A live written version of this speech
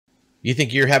You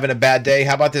think you're having a bad day?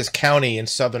 How about this county in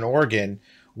Southern Oregon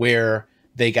where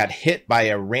they got hit by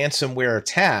a ransomware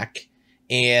attack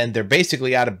and they're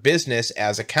basically out of business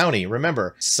as a county?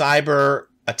 Remember, cyber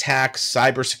attacks,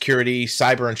 cybersecurity,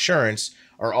 cyber insurance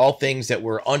are all things that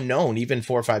were unknown even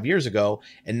 4 or 5 years ago,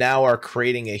 and now are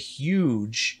creating a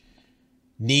huge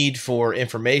need for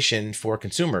information for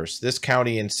consumers. This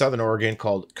county in Southern Oregon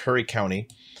called Curry County,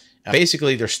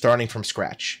 basically they're starting from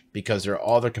scratch because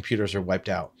all their computers are wiped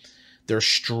out. They're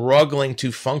struggling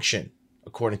to function,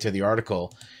 according to the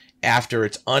article, after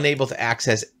it's unable to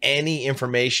access any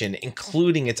information,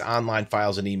 including its online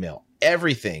files and email.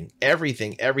 Everything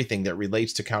that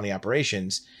relates to county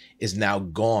operations is now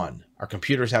gone. Our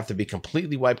computers have to be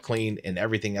completely wiped clean and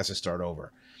everything has to start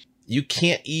over. You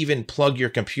can't even plug your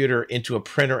computer into a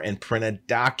printer and print a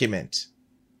document,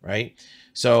 right?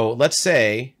 So let's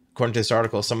say, according to this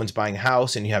article, someone's buying a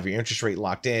house and you have your interest rate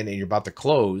locked in and you're about to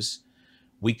close.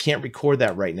 We can't record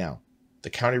that right now.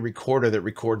 The county recorder that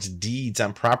records deeds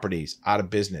on properties, out of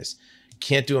business.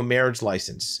 Can't do a marriage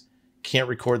license. Can't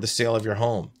record the sale of your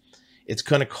home. It's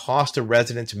going to cost the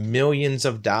residents millions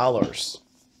of dollars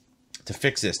to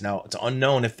fix this. Now, it's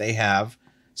unknown if they have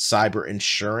cyber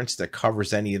insurance that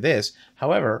covers any of this.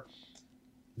 However,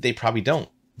 they probably don't,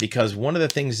 because one of the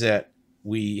things that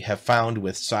we have found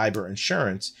with cyber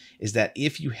insurance is that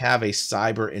if you have a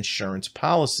cyber insurance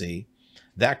policy,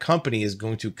 that company is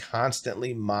going to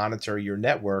constantly monitor your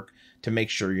network to make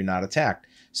sure you're not attacked.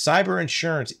 Cyber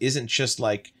insurance isn't just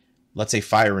like, let's say,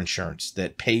 fire insurance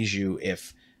that pays you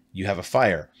if you have a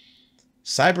fire.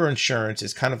 Cyber insurance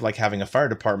is kind of like having a fire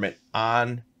department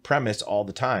on premise all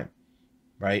the time,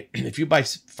 right? If you buy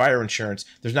fire insurance,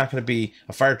 there's not going to be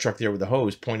a fire truck there with a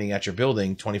hose pointing at your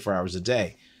building 24 hours a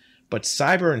day. But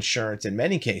cyber insurance, in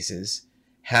many cases,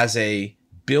 has a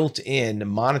built-in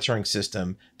monitoring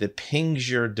system that pings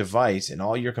your device and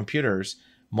all your computers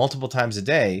multiple times a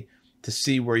day to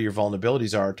see where your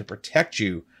vulnerabilities are to protect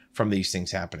you from these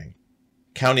things happening.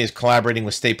 County is collaborating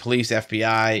with state police,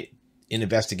 FBI in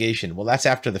investigation. Well, that's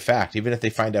after the fact. Even if they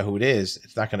find out who it is,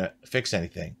 it's not going to fix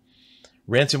anything.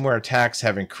 Ransomware attacks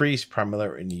have increased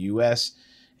primarily in the US,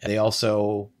 and they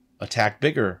also attack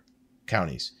bigger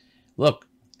counties. Look,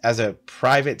 as a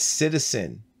private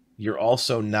citizen, you're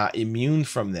also not immune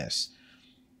from this.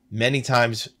 Many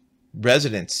times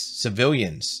residents,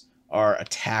 civilians, are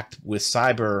attacked with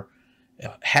cyber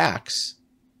hacks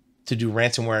to do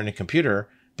ransomware in a computer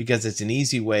because it's an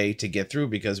easy way to get through,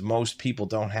 because most people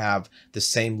don't have the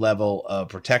same level of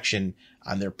protection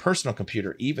on their personal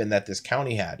computer even that this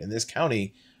county had. And this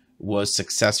county was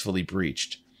successfully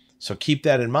breached. So keep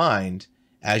that in mind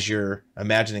as you're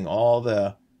imagining all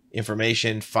the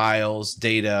information, files,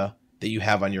 data that you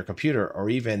have on your computer, or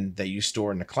even that you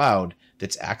store in the cloud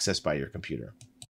that's accessed by your computer.